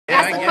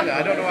I get it.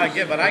 I don't know what I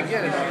get, but I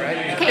get it all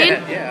right. Okay.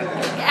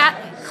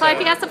 Yeah. Clive,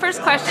 you ask the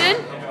first question.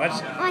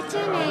 What's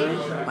your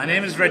name? My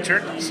name is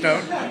Richard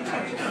Stone.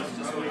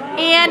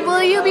 And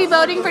will you be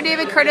voting for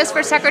David Curtis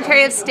for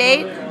Secretary of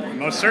State?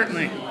 Most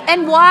certainly.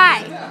 And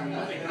why?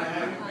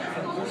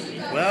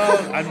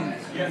 Well, I'm,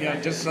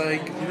 just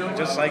like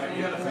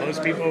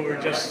most people,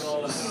 we're just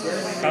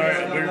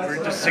sorry,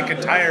 we're just sick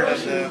and tired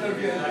of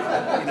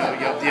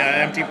the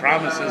empty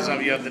promises of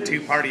the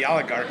two-party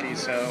oligarchy.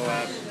 So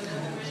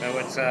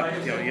it's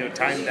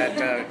time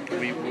that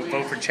we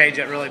vote for change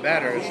that really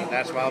matters, and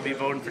that's why I'll be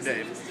voting for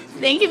Dave.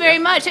 Thank you very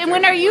much. And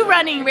when are you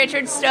running,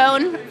 Richard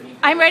Stone?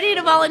 I'm ready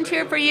to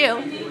volunteer for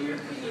you.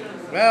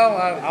 Well,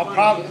 I'll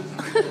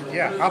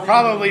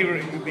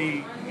probably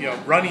be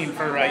running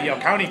for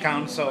county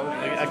council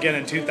again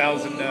in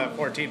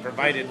 2014,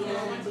 provided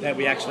that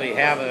we actually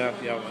have a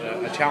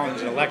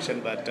challenge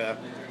election. But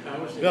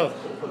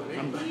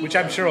which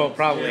I'm sure will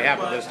probably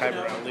happen this time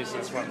around. At least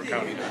that's what we're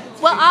counting on.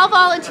 Well, I'll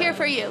volunteer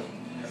for you.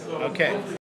 Okay.